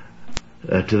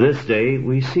 To this day,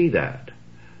 we see that.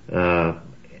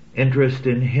 Interest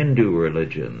in Hindu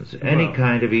religions, any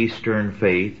kind of Eastern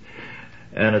faith,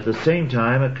 and at the same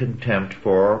time a contempt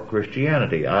for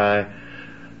Christianity. I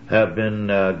have been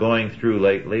going through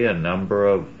lately a number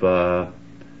of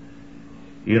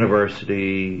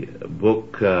university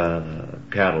book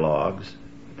catalogs,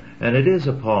 and it is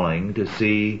appalling to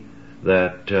see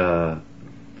that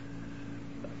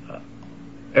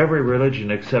every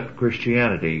religion except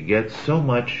Christianity gets so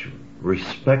much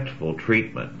respectful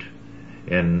treatment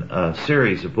in a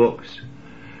series of books.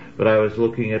 But I was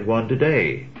looking at one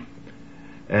today,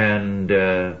 and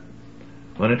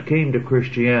when it came to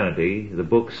Christianity, the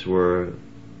books were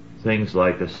things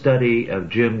like A Study of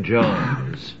Jim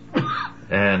Jones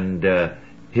and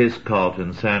his cult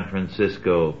in San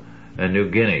Francisco and New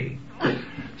Guinea,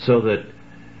 so that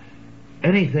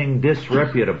anything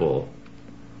disreputable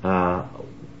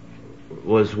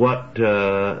was what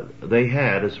they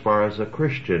had as far as a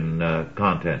Christian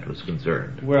content was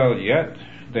concerned. Well, yet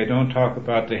they don't talk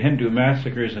about the Hindu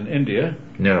massacres in India.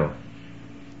 No.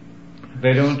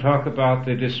 They don't talk about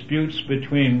the disputes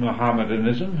between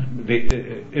Mohammedanism, the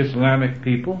Islamic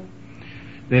people.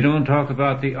 They don't talk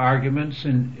about the arguments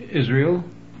in Israel.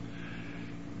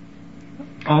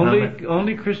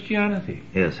 Only Christianity.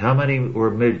 Yes. How many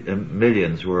were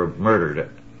millions were murdered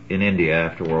in India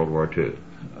after World War II?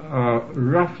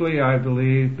 Roughly, I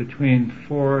believe, between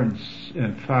 4 and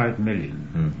 5 million.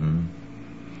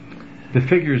 Mm-hmm. The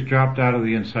figures dropped out of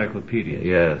the encyclopedia.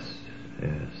 Yes.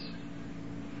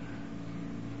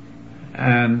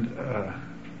 And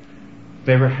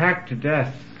they were hacked to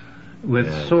death with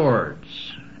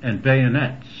swords and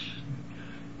bayonets.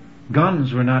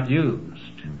 Guns were not used.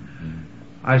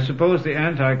 I suppose the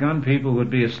anti-gun people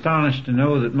would be astonished to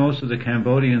know that most of the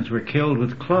Cambodians were killed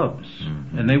with clubs,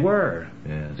 and they were.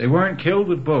 Yes. They weren't killed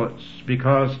with bullets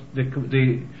because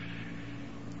the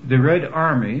Red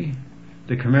Army,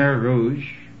 the Khmer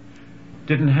Rouge,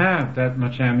 didn't have that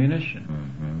much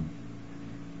ammunition.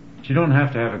 But you don't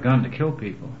have to have a gun to kill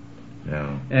people.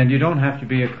 No. And you don't have to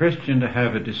be a Christian to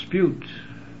have a dispute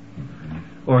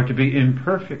or to be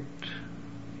imperfect.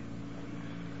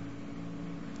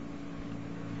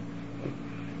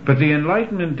 But the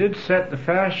Enlightenment did set the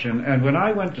fashion, and when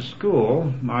I went to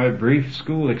school, my brief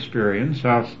school experience,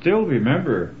 I'll still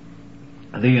remember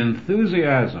the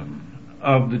enthusiasm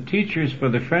of the teachers for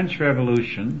the French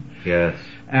Revolution. Yes.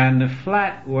 And the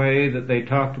flat way that they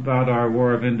talked about our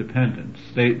War of Independence.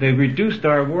 They reduced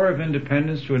our War of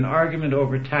Independence to an argument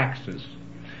over taxes.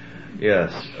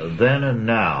 Yes. Then and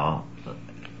now,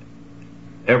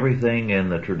 everything in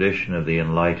the tradition of the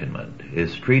Enlightenment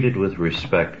is treated with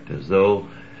respect, as though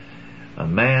a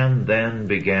man then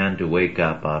began to wake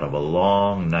up out of a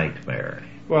long nightmare.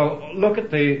 Well, look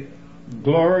at the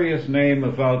glorious name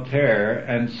of Voltaire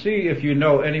and see if you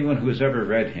know anyone who has ever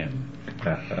read him.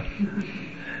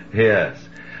 Yes.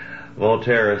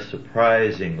 Voltaire is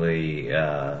surprisingly...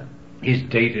 he's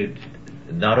dated.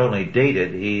 Not only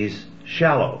dated, he's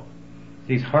shallow.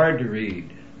 He's hard to read.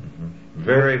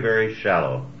 Very, very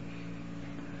shallow.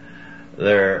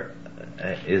 There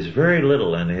is very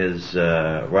little in his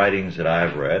writings that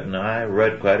I've read, and I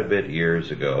read quite a bit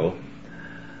years ago,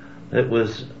 that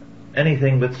was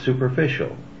anything but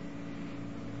superficial.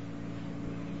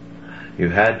 You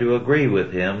had to agree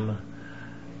with him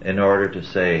in order to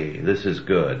say, this is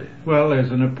good. Well,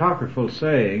 there's an apocryphal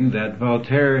saying that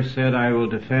Voltaire said, I will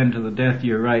defend to the death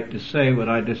your right to say what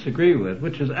I disagree with,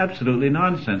 which is absolutely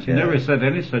nonsense. He never said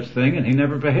any such thing, and he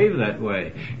never behaved that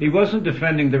way. He wasn't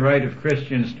defending the right of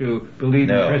Christians to believe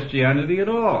in Christianity at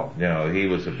all. No, he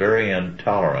was a very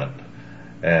intolerant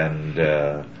and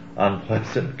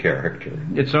unpleasant character.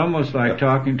 It's almost like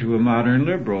talking to a modern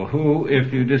liberal who,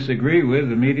 if you disagree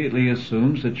with, immediately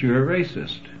assumes that you're a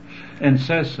racist. And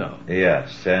says so.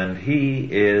 Yes, and he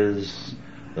is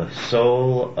the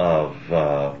soul of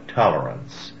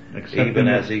tolerance, even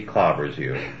as he clobbers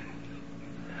you.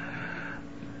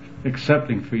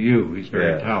 Excepting for you, he's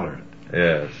very tolerant.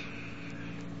 Yes.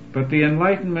 But the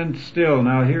Enlightenment still,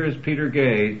 now here is Peter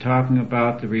Gay talking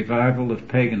about the revival of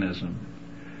paganism.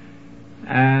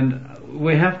 And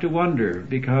we have to wonder,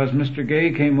 because Mr.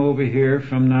 Gay came over here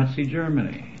from Nazi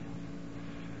Germany.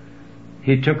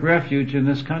 He took refuge in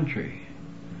this country.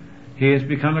 He has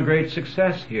become a great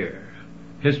success here.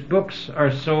 His books are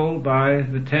sold by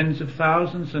the tens of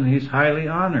thousands, and he's highly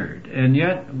honored. And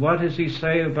yet, what does he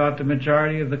say about the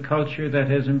majority of the culture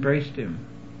that has embraced him?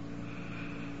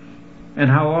 And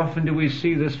how often do we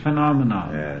see this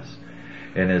phenomenon? Yes.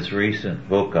 In his recent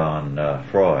book on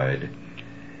Freud,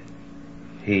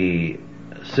 he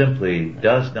simply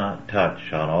does not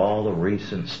touch on all the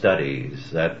recent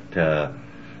studies that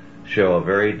show a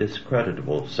very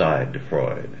discreditable side to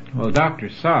Freud. Well, Dr.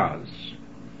 Saz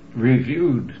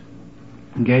reviewed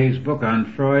Gay's book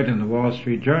on Freud in the Wall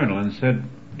Street Journal and said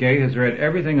Gay has read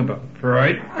everything about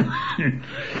Freud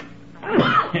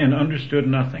and understood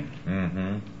nothing.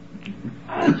 Mm-hmm.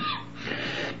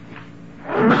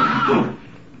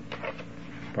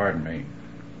 Pardon me.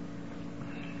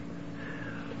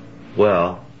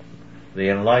 Well, the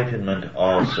Enlightenment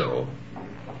also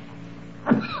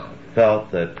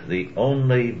felt that the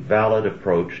only valid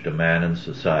approach to man and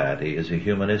society is a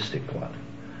humanistic one.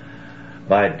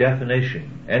 By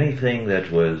definition, anything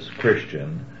that was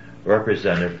Christian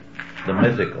represented the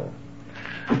mythical.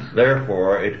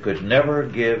 Therefore, it could never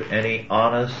give any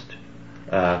honest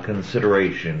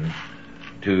consideration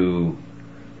to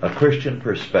a Christian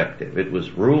perspective. It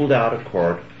was ruled out of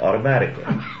court automatically.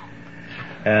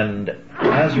 And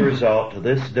as a result, to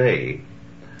this day,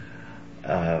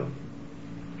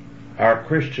 our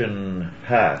Christian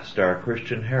past, our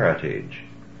Christian heritage,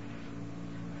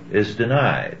 is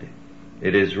denied.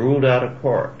 It is ruled out of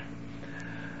court.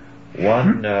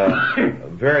 One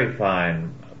very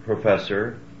fine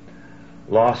professor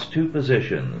lost 2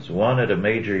 positions, one at a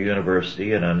major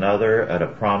university and another at a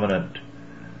prominent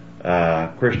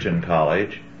Christian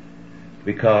college,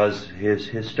 because his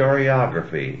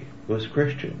historiography was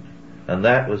Christian, and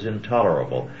that was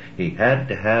intolerable. He had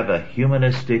to have a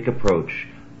humanistic approach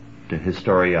to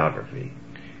historiography.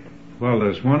 Well,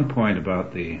 there's one point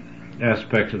about the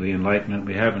aspect of the Enlightenment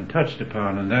we haven't touched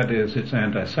upon, and that is its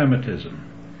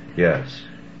anti-Semitism. Yes.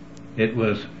 It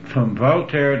was from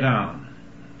Voltaire down,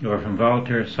 or from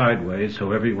Voltaire sideways,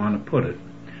 however you want to put it.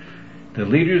 The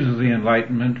leaders of the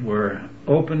Enlightenment were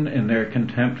open in their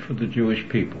contempt for the Jewish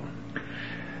people.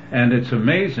 And it's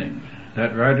amazing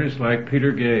that writers like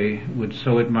Peter Gay would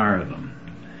so admire them.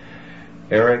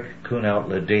 Eric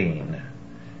Kuhnelt-Ledeen,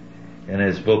 in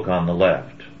his book On the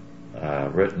Left,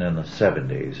 written in the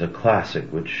 70s, a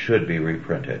classic which should be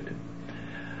reprinted,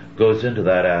 goes into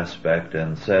that aspect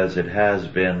and says it has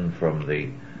been from the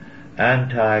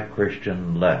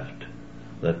anti-Christian left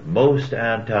that most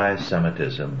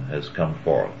anti-Semitism has come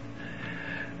forth.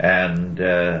 And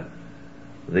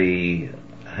the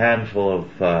handful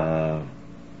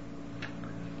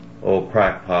of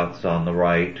crackpots on the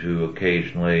right who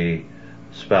occasionally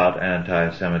spout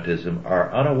anti-Semitism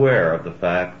are unaware of the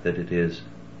fact that it is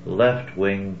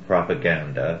left-wing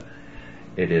propaganda.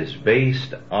 It is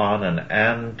based on an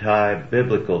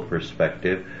anti-biblical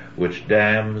perspective which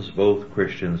damns both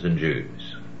Christians and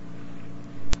Jews.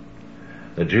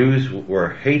 The Jews were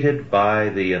hated by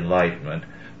the Enlightenment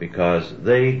because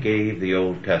they gave the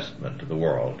Old Testament to the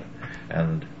world,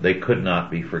 and they could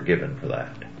not be forgiven for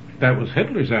that. That was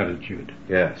Hitler's attitude.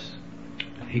 Yes.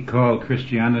 He called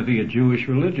Christianity a Jewish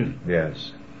religion.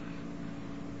 Yes.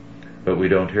 But we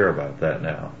don't hear about that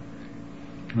now.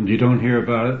 And you don't hear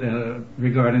about it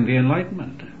regarding the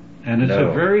Enlightenment. And it's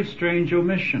a very strange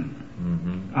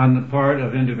omission on the part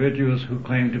of individuals who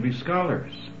claim to be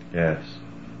scholars. Yes.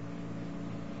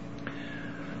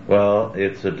 Well,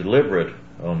 it's a deliberate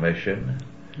omission.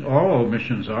 All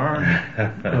omissions are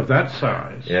of that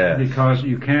size. Yes. Because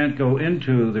you can't go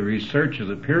into the research of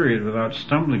the period without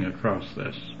stumbling across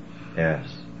this. Yes.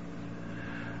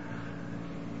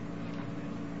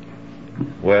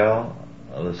 Well,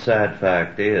 the sad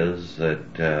fact is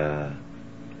that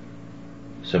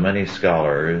so many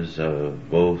scholars of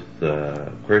both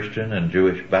Christian and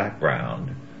Jewish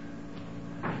background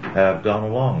have gone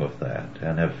along with that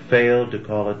and have failed to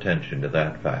call attention to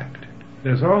that fact.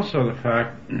 There's also the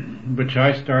fact, which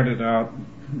I started out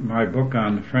my book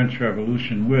on the French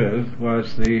Revolution with,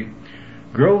 was the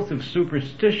growth of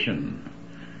superstition,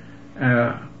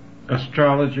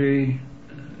 astrology,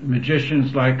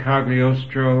 magicians like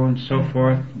Cagliostro and so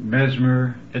forth,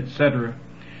 Mesmer, etc.,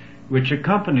 which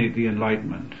accompanied the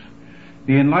Enlightenment.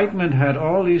 The Enlightenment had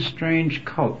all these strange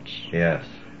cults. Yes.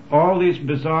 All these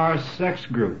bizarre sex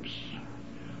groups,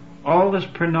 all this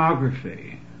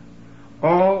pornography,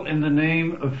 all in the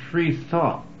name of free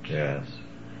thought. Yes.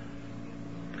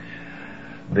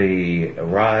 The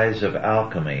rise of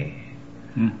alchemy,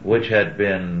 which had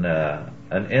been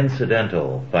an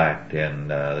incidental fact in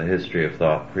the history of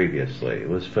thought previously,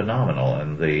 was phenomenal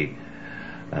in the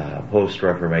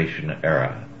post-Reformation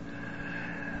era.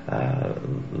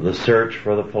 The search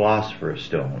for the Philosopher's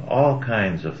Stone, all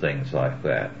kinds of things like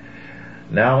that.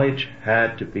 Knowledge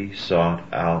had to be sought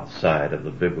outside of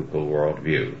the biblical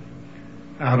worldview.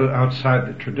 Outside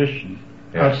the tradition,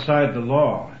 yes. Outside the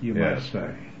law, you might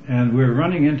say. And we're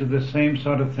running into the same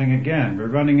sort of thing again. We're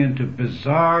running into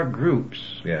bizarre groups.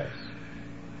 Yes.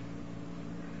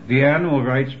 The animal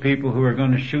rights people who are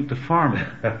going to shoot the farmer.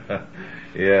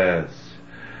 Yes.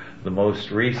 The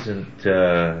most recent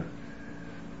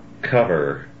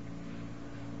cover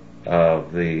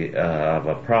of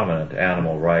a prominent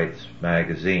animal rights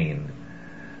magazine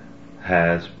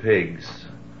has pigs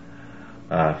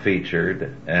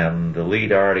featured, and the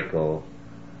lead article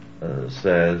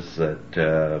says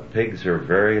that pigs are a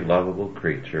very lovable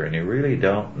creature, and you really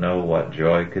don't know what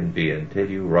joy can be until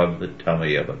you rub the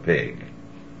tummy of a pig.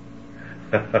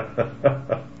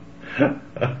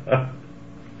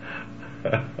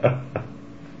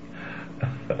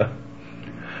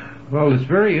 Well, it's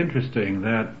very interesting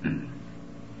that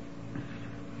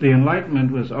the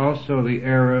Enlightenment was also the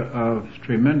era of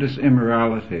tremendous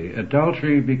immorality.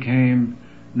 Adultery became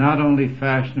not only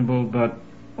fashionable but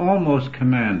almost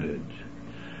commanded.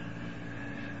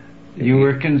 You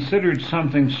were considered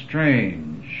something strange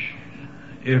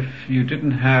if you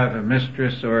didn't have a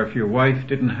mistress or if your wife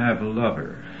didn't have a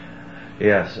lover.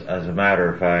 Yes, as a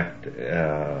matter of fact,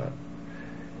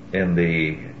 in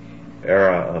the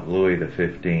era of Louis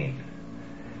XV,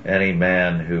 any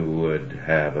man who would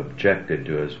have objected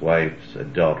to his wife's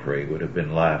adultery would have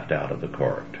been laughed out of the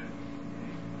court.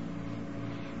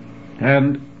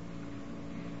 And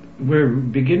we're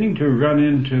beginning to run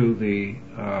into the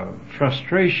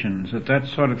frustrations that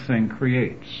sort of thing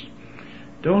creates.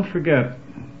 Don't forget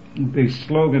the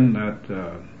slogan that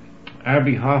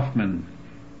Abbie Hoffman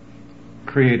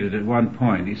created at one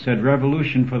point. He said,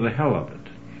 "Revolution for the hell of it."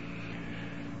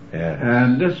 Yes.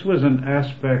 And this was an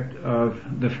aspect of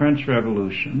the French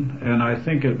Revolution, and I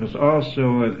think it was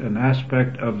also an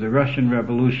aspect of the Russian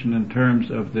Revolution in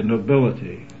terms of the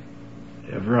nobility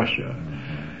of Russia.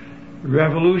 Mm-hmm.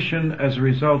 Revolution as a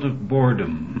result of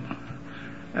boredom.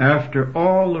 After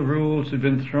all the rules had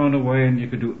been thrown away and you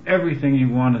could do everything you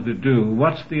wanted to do,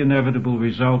 what's the inevitable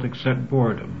result except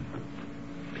boredom?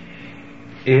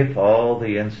 If all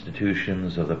the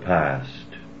institutions of the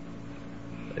past,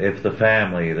 if the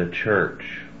family, the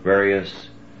church, various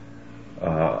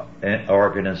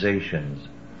organizations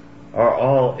are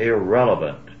all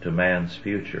irrelevant to man's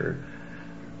future,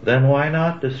 then why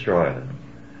not destroy them?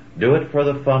 Do it for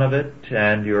the fun of it,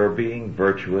 and you're being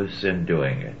virtuous in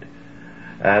doing it.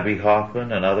 Abbie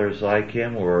Hoffman and others like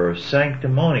him were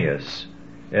sanctimonious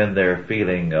in their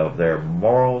feeling of their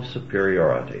moral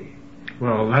superiority.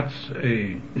 Well, that's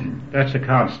a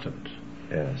constant.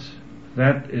 Yes.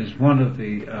 That is one of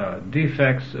the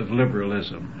defects of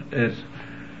liberalism, is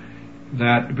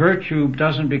that virtue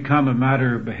doesn't become a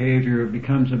matter of behavior, it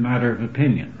becomes a matter of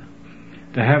opinion.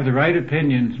 To have the right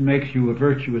opinions makes you a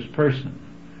virtuous person.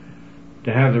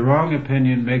 To have the wrong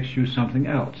opinion makes you something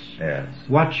else. Yes.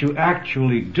 What you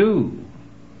actually do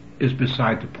is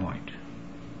beside the point.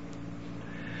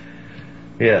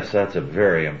 Yes, that's a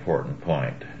very important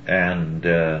point. And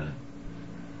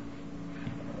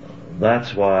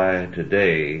that's why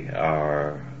today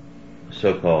our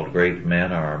so-called great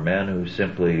men are men who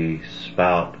simply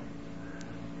spout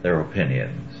their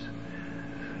opinions,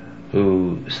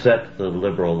 who set the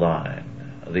liberal line.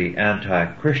 The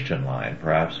anti-Christian line,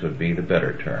 perhaps, would be the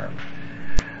better term,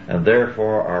 and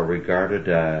therefore are regarded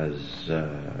as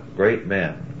great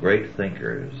men, great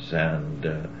thinkers,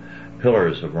 and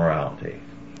pillars of morality.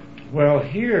 Well,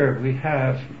 here we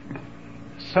have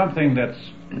something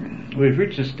we've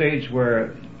reached a stage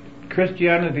where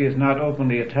Christianity is not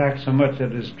openly attacked so much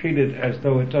that it is treated as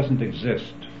though it doesn't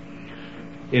exist.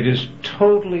 It is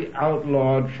totally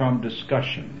outlawed from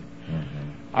discussion. Mm-hmm.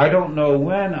 I don't know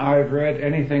when I've read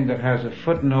anything that has a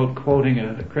footnote quoting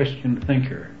a Christian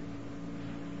thinker.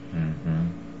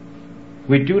 Mm-hmm.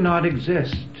 We do not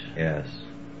exist. Yes.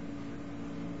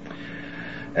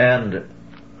 And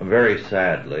very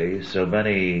sadly, so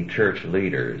many church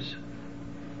leaders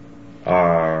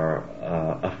are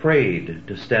afraid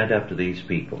to stand up to these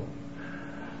people.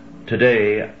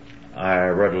 Today, I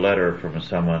read a letter from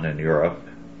someone in Europe,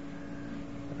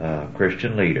 a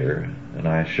Christian leader, and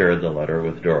I shared the letter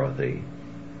with Dorothy.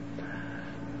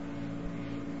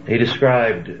 He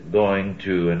described going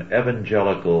to an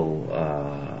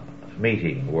evangelical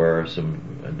meeting where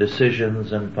some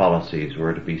decisions and policies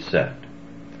were to be set.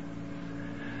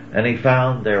 And he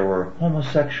found there were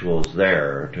homosexuals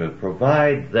there to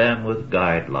provide them with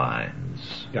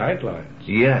guidelines. Guidelines?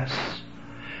 Yes.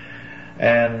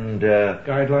 And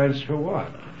guidelines for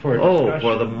what?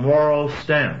 For the moral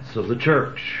stance of the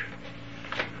church.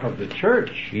 Of the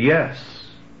church? Yes,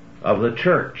 of the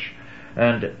church.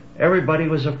 And everybody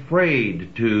was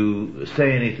afraid to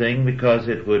say anything because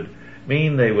it would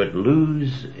mean they would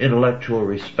lose intellectual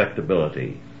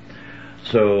respectability.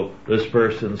 So this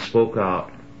person spoke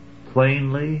out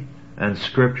plainly and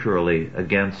scripturally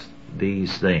against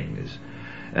these things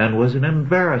and was an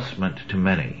embarrassment to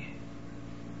many.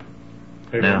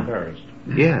 They were embarrassed.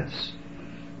 Yes.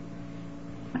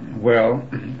 Well,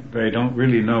 they don't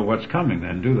really know what's coming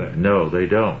then, do they? No, they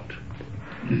don't.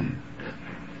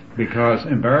 Because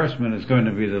embarrassment is going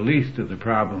to be the least of the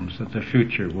problems that the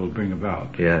future will bring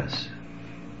about. Yes.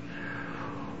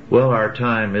 Well, our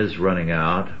time is running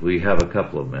out. We have a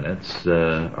couple of minutes.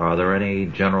 Are there any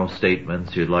general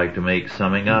statements you'd like to make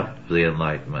summing up the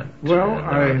Enlightenment? Well,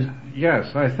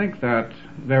 yes, I think that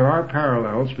there are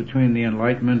parallels between the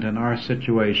Enlightenment and our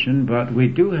situation, but we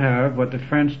do have what the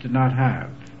French did not have.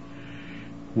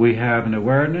 We have an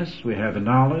awareness, we have a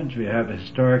knowledge, we have a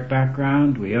historic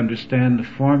background, we understand the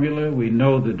formula, we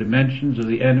know the dimensions of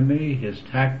the enemy, his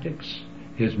tactics,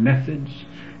 his methods,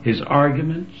 his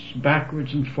arguments,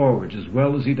 backwards and forwards, as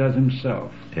well as he does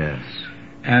himself. Yes.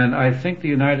 And I think the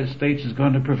United States is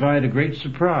going to provide a great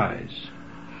surprise.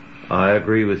 I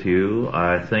agree with you.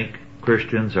 I think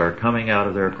Christians are coming out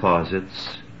of their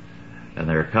closets, and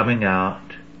they're coming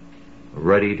out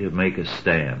ready to make a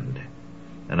stand.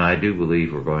 And I do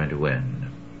believe we're going to win.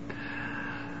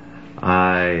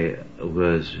 I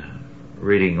was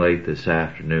reading late this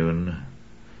afternoon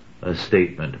a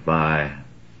statement by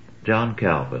John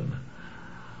Calvin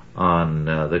on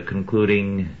the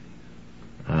concluding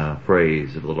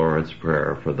phrase of the Lord's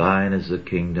Prayer, "For thine is the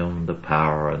kingdom, the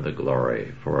power, and the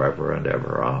glory, forever and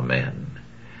ever. Amen."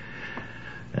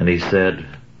 And he said,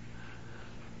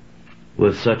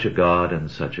 with such a God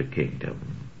and such a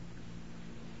kingdom,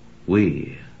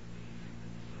 we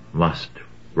must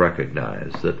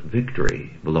recognize that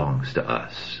victory belongs to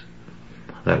us.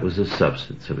 That was the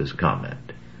substance of his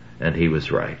comment, and he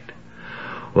was right.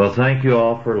 Well, thank you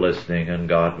all for listening, and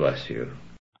God bless you.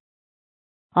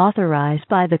 Authorized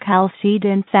by the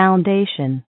Chalcedon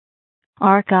Foundation.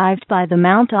 Archived by the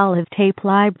Mount Olive Tape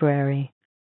Library.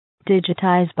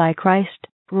 Digitized by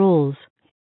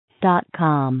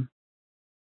ChristRules.com.